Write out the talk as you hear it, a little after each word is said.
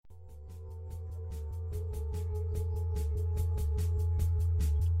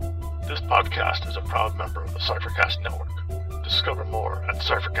podcast is a proud member of the Cyphercast Network. Discover more at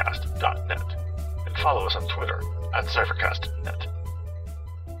cyphercast.net and follow us on Twitter at cyphercastnet.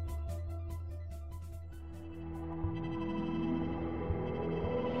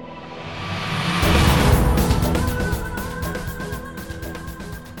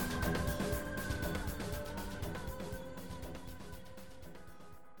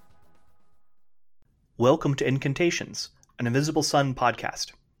 Welcome to Incantations, an Invisible Sun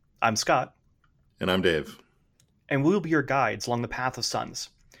podcast. I'm Scott. And I'm Dave. And we'll be your guides along the path of suns.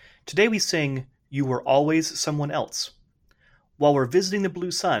 Today we sing You Were Always Someone Else. While we're visiting the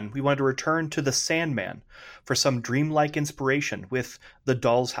Blue Sun, we wanted to return to the Sandman for some dreamlike inspiration with The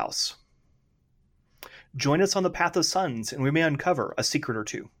Doll's House. Join us on the path of suns and we may uncover a secret or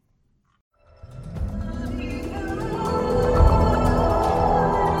two.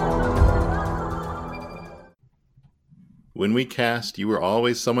 When we cast You Were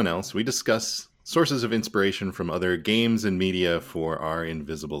Always Someone Else, we discuss sources of inspiration from other games and media for our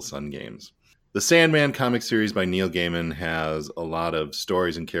Invisible Sun games. The Sandman comic series by Neil Gaiman has a lot of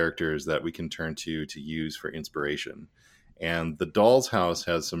stories and characters that we can turn to use for inspiration. And The Doll's House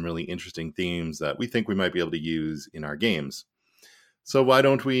has some really interesting themes that we think we might be able to use in our games. So why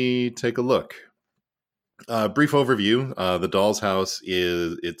don't we take a look? Brief overview. The Doll's House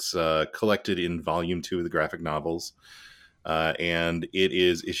it's collected in Volume 2 of the graphic novels. And it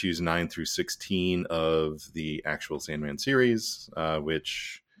is issues 9 through 16 of the actual Sandman series,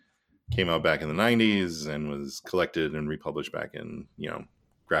 which came out back in the 90s and was collected and republished back in,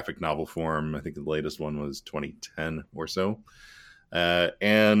 graphic novel form. I think the latest one was 2010 or so.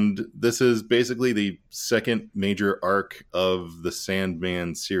 And this is basically the second major arc of the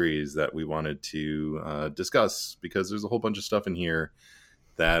Sandman series that we wanted to discuss, because there's a whole bunch of stuff in here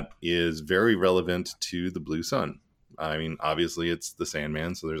that is very relevant to the Blue Sun. I mean, obviously it's the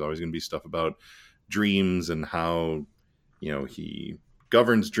Sandman, so there's always going to be stuff about dreams and how, he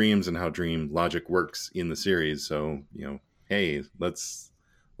governs dreams and how dream logic works in the series. So, hey, let's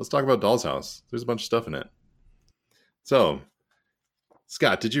talk about Doll's House. There's a bunch of stuff in it. So,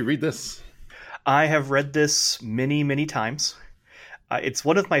 Scott, did you read this? I have read this many, many times. It's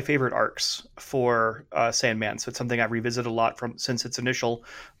one of my favorite arcs for Sandman, so it's something I revisit a lot since its initial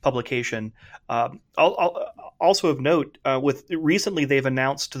publication. I'll also of note, recently they've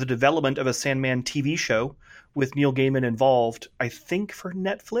announced the development of a Sandman TV show with Neil Gaiman involved, I think for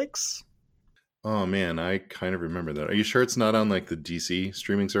Netflix. Oh man, I kind of remember that. Are you sure it's not on like the DC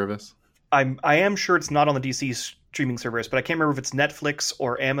streaming service? I am sure it's not on the DC streaming service, but I can't remember if it's Netflix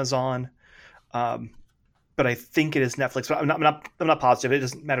or Amazon. But I think it is Netflix. But I'm not positive. It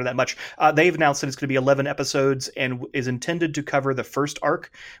doesn't matter that much. They've announced that it's going to be 11 episodes and is intended to cover the first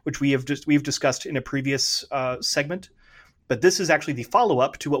arc, which we've discussed in a previous segment. But this is actually the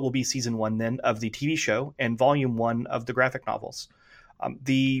follow-up to what will be season 1 then of the TV show and volume 1 of the graphic novels.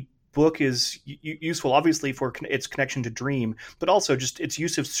 The book is useful, obviously, for its connection to dream, but also just its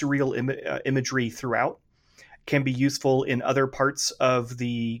use of surreal imagery throughout. Can be useful in other parts of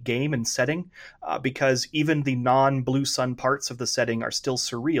the game and setting, because even the non-Blue Sun parts of the setting are still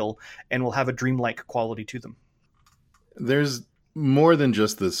surreal and will have a dreamlike quality to them. There's more than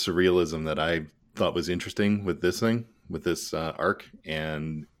just the surrealism that I thought was interesting with this arc,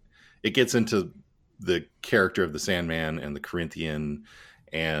 and it gets into the character of the Sandman and the Corinthian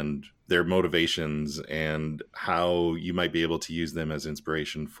and their motivations and how you might be able to use them as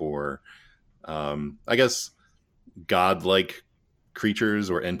inspiration for, I guess, godlike creatures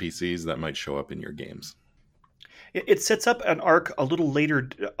or NPCs that might show up in your games. It sets up an arc a little later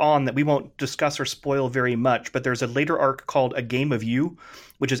on that we won't discuss or spoil very much, but there's a later arc called A Game of You,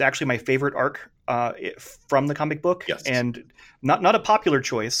 which is actually my favorite arc from the comic book. Yes. And not a popular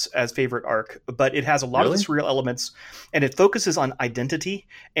choice as favorite arc, but it has a lot of the surreal elements, and it focuses on identity,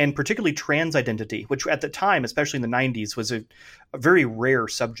 and particularly trans identity, which at the time, especially in the 90s, was a very rare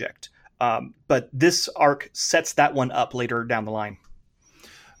subject. But this arc sets that one up later down the line.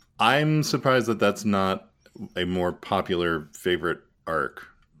 I'm surprised that that's not a more popular favorite arc,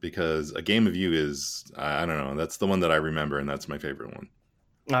 because A Game of You is, I don't know, that's the one that I remember, and that's my favorite one.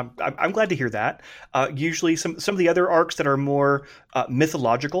 I'm glad to hear that. Usually some of the other arcs that are more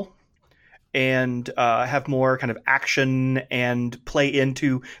mythological and have more kind of action and play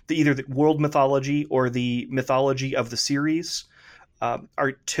into either the world mythology or the mythology of the series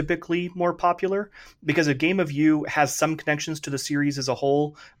are typically more popular, because A Game of You has some connections to the series as a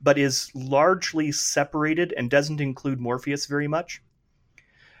whole, but is largely separated and doesn't include Morpheus very much.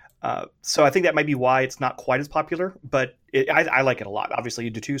 So I think that might be why it's not quite as popular, but I like it a lot. Obviously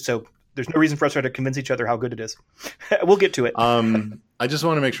you do too. So there's no reason for us to try to convince each other how good it is. We'll get to it. I just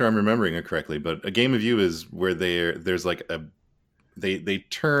want to make sure I'm remembering it correctly. But a game of you is where there's like they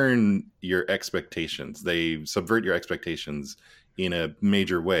turn your expectations. They subvert your expectations in a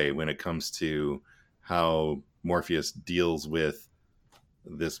major way when it comes to how Morpheus deals with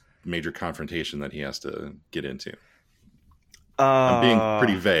this major confrontation that he has to get into. I'm being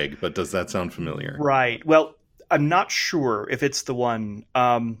pretty vague, but does that sound familiar? Right. Well, I'm not sure if it's the one.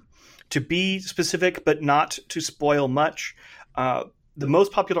 To be specific, but not to spoil much, the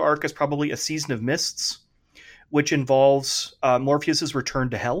most popular arc is probably A Season of Mists, which involves Morpheus's return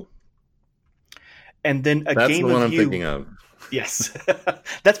to Hell. And then That's the one I'm thinking of. Yes,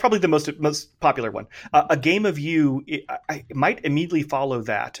 that's probably the most popular one. A Game of You I might immediately follow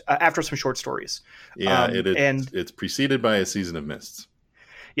that after some short stories. Yeah, it's preceded by A Season of Mists.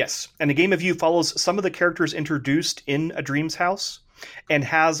 Yes, and A Game of You follows some of the characters introduced in A Dream's House and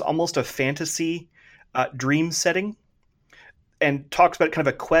has almost a fantasy dream setting and talks about kind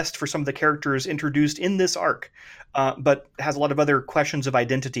of a quest for some of the characters introduced in this arc, but has a lot of other questions of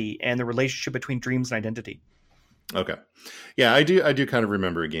identity and the relationship between dreams and identity. Okay. Yeah, I do kind of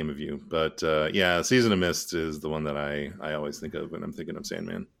remember A Game of You, but yeah, Season of Mist is the one that I always think of when I'm thinking of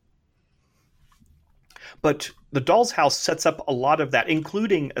Sandman. But The Doll's House sets up a lot of that,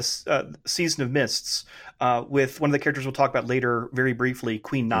 including a Season of Mists, with one of the characters we'll talk about later very briefly,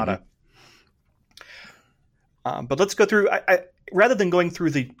 Queen Nada. Mm-hmm. But let's go through, rather than going through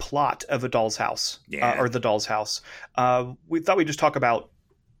the plot of A Doll's House, or The Doll's House, we thought we'd just talk about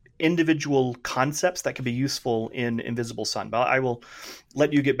individual concepts that can be useful in Invisible Sun. But I will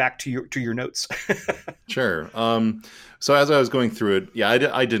let you get back to your notes. Sure. So as I was going through it, yeah,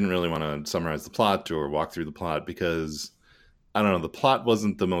 I didn't really want to summarize the plot or walk through the plot because, I don't know, the plot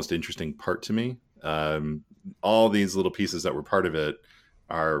wasn't the most interesting part to me. All these little pieces that were part of it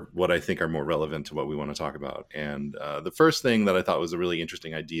are what I think are more relevant to what we want to talk about. And the first thing that I thought was a really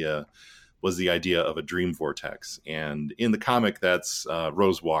interesting idea was the idea of a dream vortex. And in the comic, that's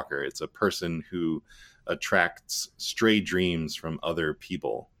Rose Walker. It's a person who attracts stray dreams from other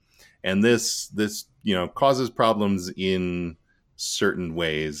people. And this causes problems in certain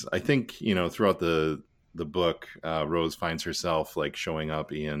ways. I think, throughout the book, Rose finds herself like showing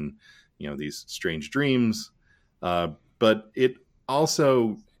up in, these strange dreams. But it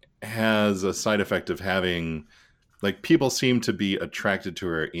also has a side effect of having, like, people seem to be attracted to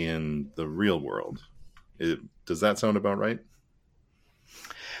her in the real world. Does that sound about right?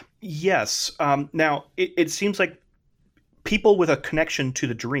 Yes. Now, it seems like people with a connection to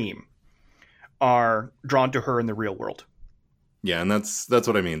the dream are drawn to her in the real world. Yeah, and that's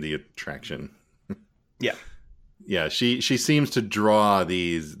what I mean, the attraction. Yeah. Yeah, she seems to draw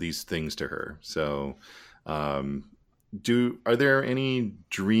these things to her. So, are there any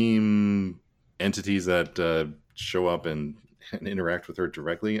dream entities that show up and interact with her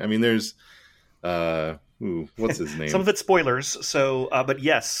directly? I mean, there's what's his name? Some of it's spoilers. So, but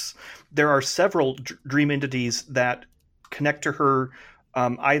yes, there are several dream entities that connect to her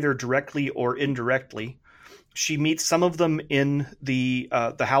either directly or indirectly. She meets some of them in the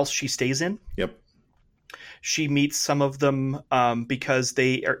house she stays in. Yep. She meets some of them because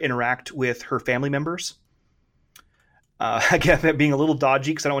they interact with her family members. Again, being a little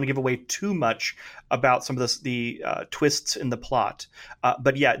dodgy because I don't want to give away too much about some of the twists in the plot.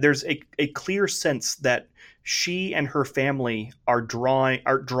 But yeah, there's a clear sense that she and her family are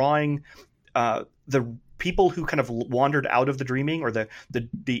drawing the people who kind of wandered out of the dreaming, or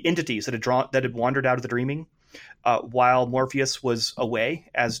the entities that had wandered out of the dreaming while Morpheus was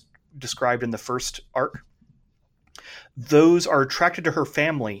away, as described in the first arc. Those are attracted to her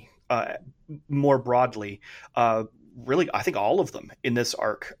family more broadly. Really, I think all of them in this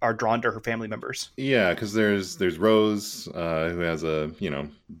arc are drawn to her family members. Yeah, because there's Rose, who has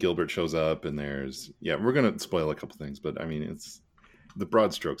Gilbert shows up, and we're going to spoil a couple things, but I mean, it's the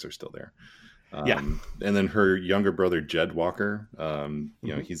broad strokes are still there. And then her younger brother, Jed Walker,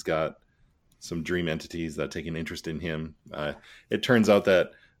 he's got some dream entities that take an interest in him. It turns out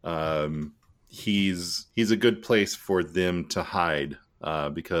that he's a good place for them to hide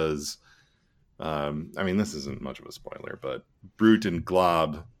because, I mean, this isn't much of a spoiler, but Brute and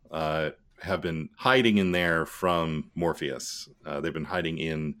Glob have been hiding in there from Morpheus. They've been hiding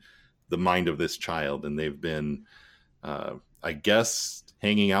in the mind of this child, and they've been, I guess,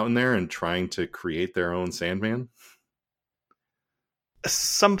 hanging out in there and trying to create their own Sandman.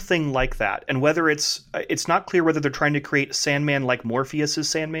 Something like that. And whether it's not clear whether they're trying to create Sandman like Morpheus's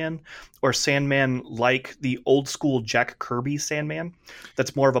Sandman, or Sandman like the old school Jack Kirby Sandman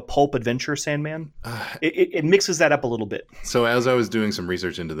that's more of a pulp adventure Sandman. It mixes that up a little bit. So as I was doing some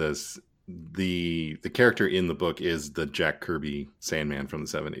research into this, the character in the book is the Jack Kirby Sandman from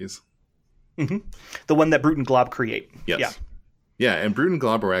the 70s. Mm-hmm. The one that Brute and Glob create. Yes. Yeah, and Brute and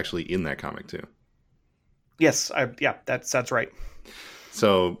Glob were actually in that comic too. Yes, that's right.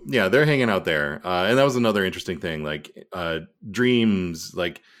 So yeah, they're hanging out there, and that was another interesting thing. Like dreams,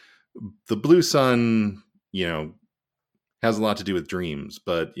 like the Blue Sun, has a lot to do with dreams.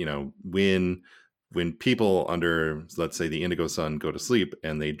 But when people under, let's say, the Indigo Sun go to sleep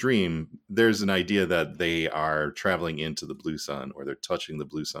and they dream, there's an idea that they are traveling into the Blue Sun, or they're touching the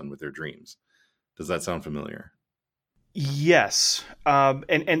Blue Sun with their dreams. Does that sound familiar? Yes,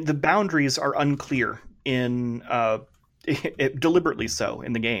 and the boundaries are unclear in deliberately so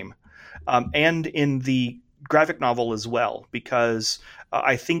in the game, and in the graphic novel as well, because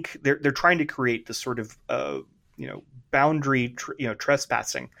I think they're trying to create this sort of boundary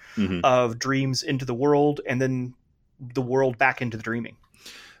trespassing of dreams into the world, and then the world back into the dreaming.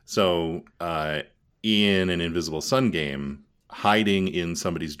 So in an Invisible Sun game, hiding in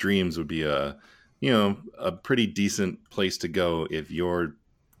somebody's dreams would be a pretty decent place to go if you're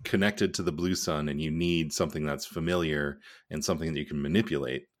connected to the Blue Sun and you need something that's familiar and something that you can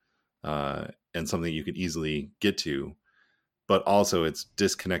manipulate, and something you could easily get to, but also it's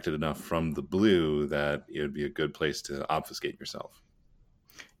disconnected enough from the blue that it would be a good place to obfuscate yourself.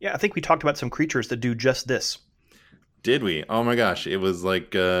 Yeah, I think we talked about some creatures that do just this. Did we? Oh my gosh, it was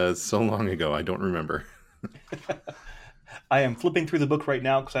like so long ago, I don't remember. I am flipping through the book right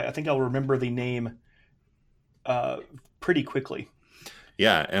now because I think I'll remember the name pretty quickly.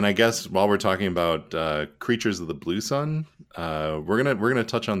 Yeah, and I guess while we're talking about creatures of the Blue Sun, we're gonna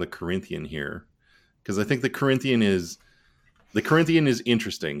touch on the Corinthian here, because I think the Corinthian is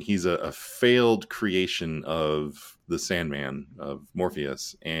interesting. He's a failed creation of the Sandman, of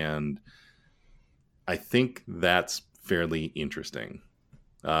Morpheus, and I think that's fairly interesting.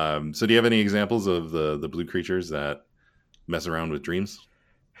 So do you have any examples of the blue creatures that mess around with dreams?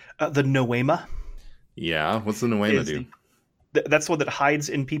 The Noema. Yeah, what's the Noema do? That's the one that hides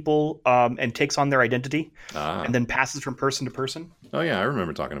in people and takes on their identity and then passes from person to person. Oh yeah, I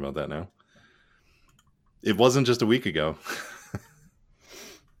remember talking about that now. It wasn't just a week ago.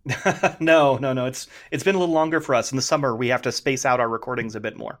 No. It's been a little longer for us. In the summer, we have to space out our recordings a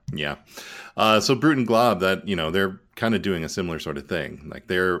bit more. Yeah. So Brute and Glob, that they're kind of doing a similar sort of thing. Like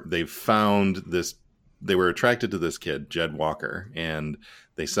they've found this. They were attracted to this kid, Jed Walker, and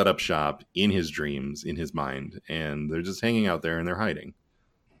they set up shop in his dreams, in his mind, and they're just hanging out there and they're hiding.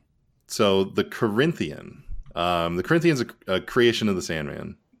 So the Corinthian's a creation of the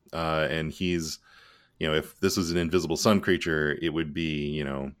Sandman, and he's, if this was an Invisible Sun creature, it would be,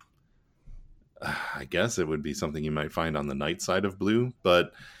 I guess it would be something you might find on the night side of blue.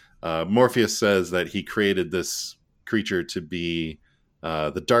 But Morpheus says that he created this creature to be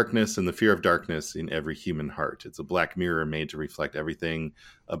the darkness and the fear of darkness in every human heart. It's a black mirror made to reflect everything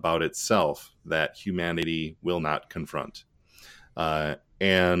about itself that humanity will not confront.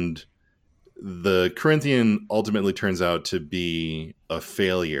 And the Corinthian ultimately turns out to be a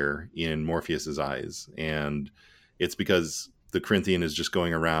failure in Morpheus's eyes. And it's because the Corinthian is just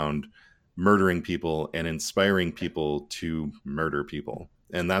going around murdering people and inspiring people to murder people.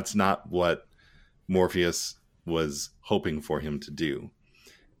 And that's not what Morpheus was hoping for him to do.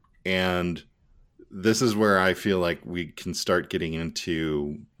 And this is where I feel like we can start getting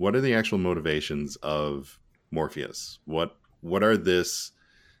into what are the actual motivations of Morpheus? What are this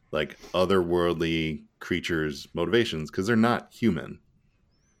like otherworldly creatures' motivations? Because they're not human.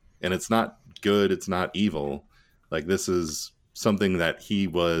 And it's not good, it's not evil. Like this is something that he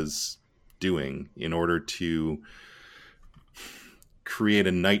was doing in order to create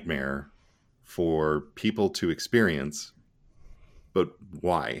a nightmare for people to experience. But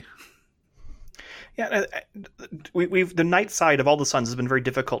why? Yeah, we've the night side of all the suns has been very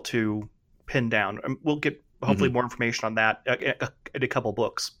difficult to pin down. We'll get hopefully more information on that in a couple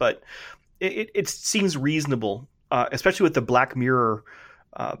books, but it seems reasonable, especially with the Black Mirror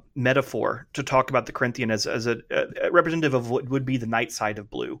metaphor, to talk about the Corinthian as a representative of what would be the night side of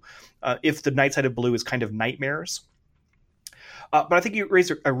blue. If the night side of blue is kind of nightmares. But I think you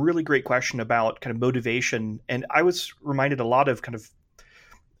raised a really great question about kind of motivation. And I was reminded a lot of kind of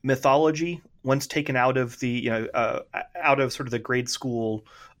mythology once taken out of the, out of sort of the grade school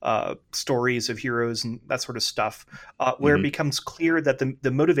stories of heroes and that sort of stuff, where it becomes clear that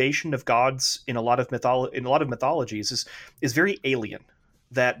the motivation of gods in a lot of mythologies is very alien,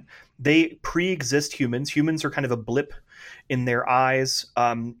 that they pre-exist humans. Humans are kind of a blip in their eyes.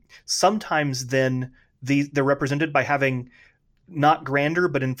 Sometimes then they're represented by having not grander,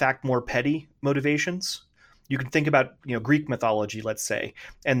 but in fact more petty motivations. You can think about, Greek mythology, let's say,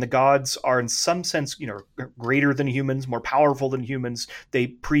 and the gods are in some sense, greater than humans, more powerful than humans. They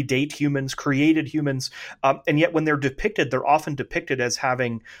predate humans, created humans, and yet when they're depicted, they're often depicted as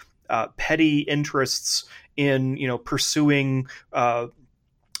having petty interests in, pursuing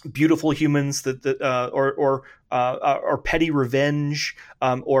beautiful humans or petty revenge,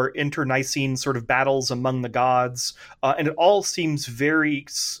 or internecine sort of battles among the gods, and it all seems very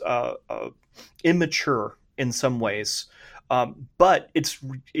immature in some ways. But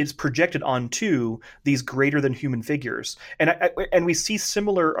it's projected onto these greater than human figures, and we see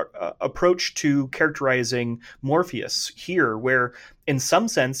similar approach to characterizing Morpheus here, where in some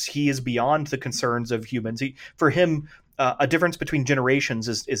sense he is beyond the concerns of humans. For him, a difference between generations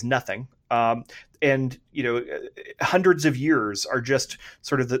is nothing, and hundreds of years are just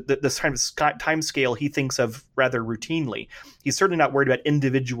sort of this kind of time scale he thinks of rather routinely. He's certainly not worried about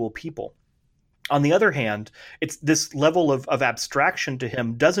individual people. On the other hand, it's this level of abstraction to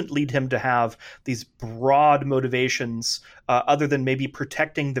him doesn't lead him to have these broad motivations, other than maybe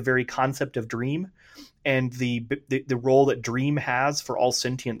protecting the very concept of dream and the role that dream has for all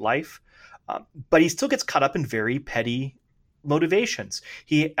sentient life. But he still gets caught up in very petty motivations.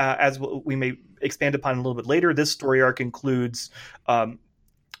 He, as we may expand upon a little bit later, this story arc includes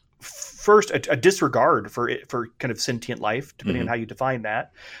first a disregard for kind of sentient life, depending on how you define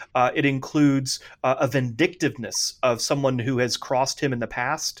that. It includes a vindictiveness of someone who has crossed him in the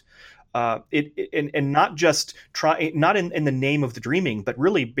past. And not just not in the name of the dreaming, but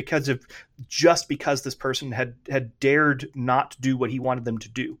really because this person had dared not do what he wanted them to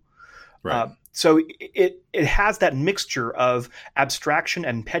do. Right. So it has that mixture of abstraction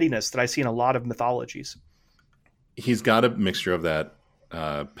and pettiness that I see in a lot of mythologies. He's got a mixture of that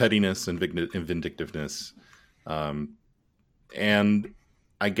pettiness and vindictiveness. And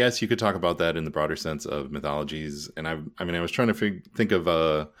I guess you could talk about that in the broader sense of mythologies. And I was trying to think of,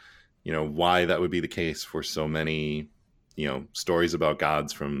 why that would be the case for so many, stories about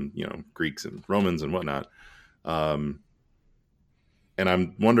gods from, Greeks and Romans and whatnot. And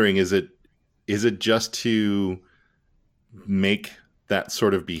I'm wondering, is it just to make that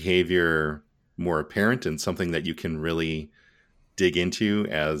sort of behavior more apparent and something that you can really dig into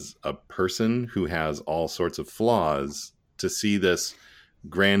as a person who has all sorts of flaws, to see this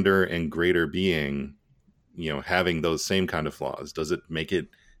grander and greater being, having those same kind of flaws? Does it make it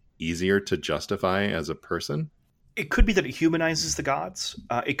easier to justify as a person? It could be that it humanizes the gods.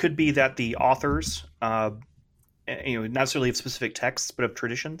 It could be that the authors, not necessarily of specific texts, but of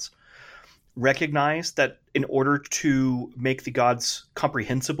traditions, recognize that in order to make the gods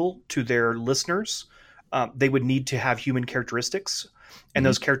comprehensible to their listeners, they would need to have human characteristics, and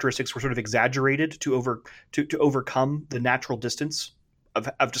those characteristics were sort of exaggerated to overcome the natural distance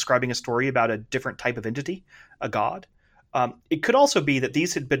of describing a story about a different type of entity, a god. It could also be that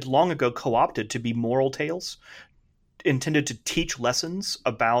these had been long ago co-opted to be moral tales, intended to teach lessons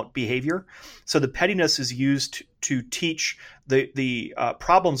about behavior. So the pettiness is used to teach the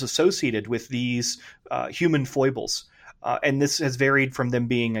problems associated with these human foibles. And this has varied from them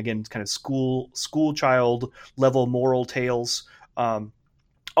being, again, kind of school child level moral tales,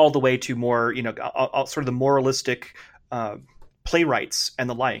 all the way to more, sort of the moralistic playwrights and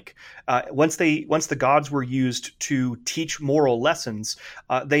the like. Once the gods were used to teach moral lessons,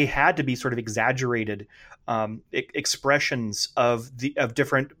 they had to be sort of exaggerated expressions of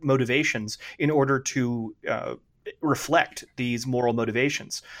different motivations in order to reflect these moral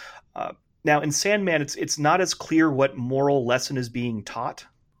motivations. Now, in Sandman, it's not as clear what moral lesson is being taught.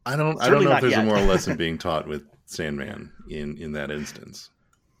 I don't know if there's a moral lesson being taught with Sandman in that instance.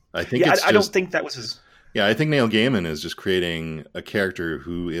 I think I don't think that was his. Yeah, I think Neil Gaiman is just creating a character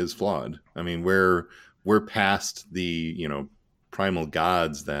who is flawed. I mean, we're past the primal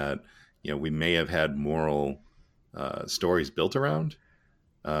gods that we may have had moral stories built around,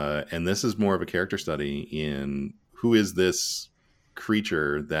 and this is more of a character study in who is this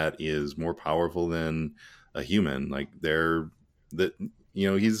creature that is more powerful than a human. Like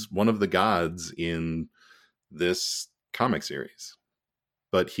he's one of the gods in this comic series,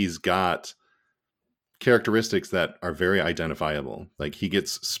 but he's got characteristics that are very identifiable. Like he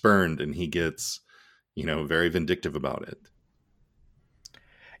gets spurned and he gets very vindictive about it.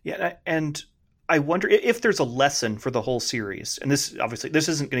 Yeah, and I wonder if there's a lesson for the whole series. And this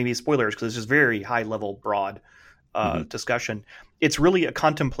isn't going to be spoilers because this is very high level, broad discussion. It's really a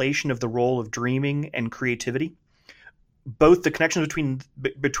contemplation of the role of dreaming and creativity, both the connections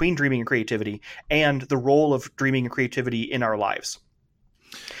between dreaming and creativity, and the role of dreaming and creativity in our lives.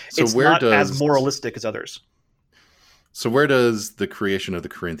 So it's not as moralistic as others. So where does the creation of the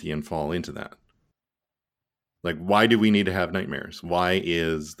Corinthian fall into that? Like, why do we need to have nightmares? Why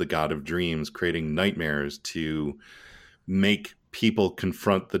is the god of dreams creating nightmares to make people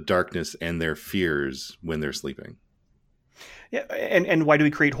confront the darkness and their fears when they're sleeping? Yeah, and why do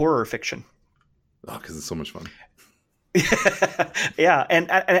we create horror fiction? Oh, because it's so much fun. Yeah,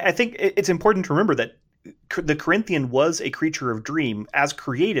 and I think it's important to remember that the Corinthian was a creature of dream. As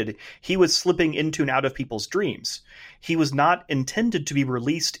created, he was slipping into and out of people's dreams. He was not intended to be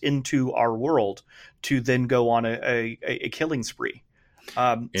released into our world to then go on a killing spree.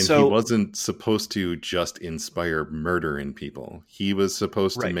 And he wasn't supposed to just inspire murder in people. He was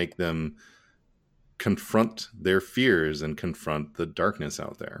supposed to make them confront their fears and confront the darkness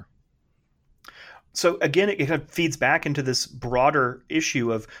out there. So again, it kind of feeds back into this broader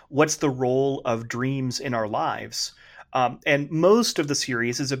issue of what's the role of dreams in our lives. And most of the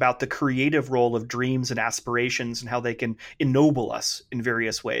series is about the creative role of dreams and aspirations and how they can ennoble us in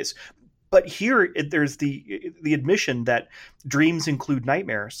various ways. But here, there's the admission that dreams include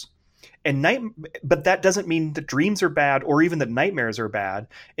nightmares. But that doesn't mean that dreams are bad or even that nightmares are bad.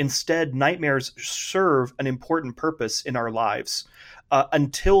 Instead, nightmares serve an important purpose in our lives.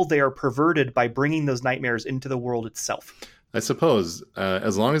 Until they are perverted by bringing those nightmares into the world itself. I suppose,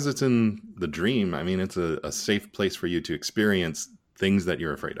 as long as it's in the dream, I mean, it's a safe place for you to experience things that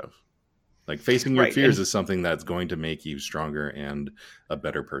you're afraid of. Like facing your fears is something that's going to make you stronger and a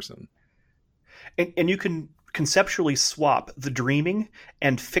better person. And you can conceptually swap the dreaming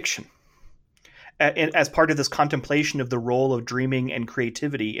and fiction as part of this contemplation of the role of dreaming and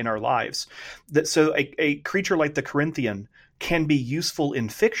creativity in our lives. So a creature like the Corinthian can be useful in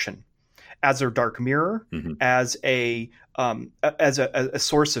fiction as a dark mirror, as a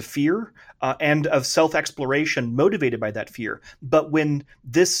source of fear and of self-exploration motivated by that fear. But when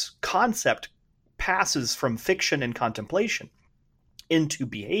this concept passes from fiction and contemplation into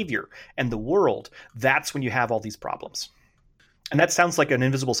behavior and the world, that's when you have all these problems. And that sounds like an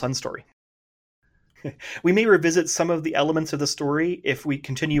Invisible Sun story. We may revisit some of the elements of the story if we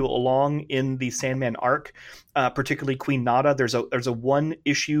continue along in the Sandman arc, particularly Queen Nada. There's a one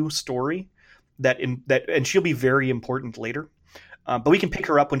issue story and she'll be very important later. But we can pick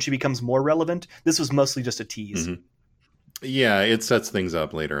her up when she becomes more relevant. This was mostly just a tease. Mm-hmm. Yeah, it sets things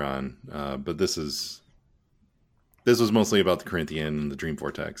up later on. But this was mostly about the Corinthian and the Dream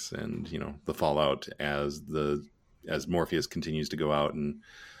Vortex and, the fallout as Morpheus continues to go out and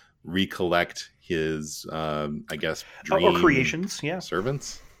recollect his, dream or creations,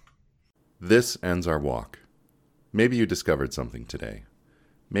 servants. This ends our walk. Maybe you discovered something today.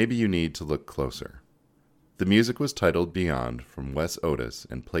 Maybe you need to look closer. The music was titled Beyond from Wes Otis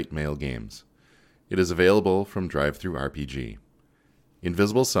and Plate Mail Games. It is available from DriveThruRPG.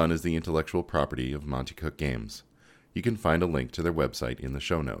 Invisible Sun is the intellectual property of Monte Cook Games. You can find a link to their website in the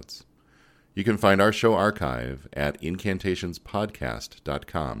show notes. You can find our show archive at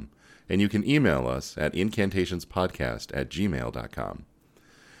incantationspodcast.com, and you can email us at incantationspodcast@gmail.com.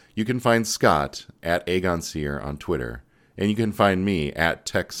 You can find Scott at AgonSeer on Twitter, and you can find me at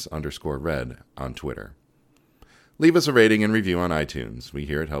Tex_Red on Twitter. Leave us a rating and review on iTunes. We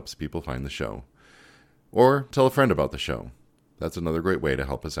hear it helps people find the show. Or tell a friend about the show. That's another great way to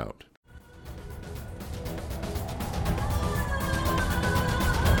help us out.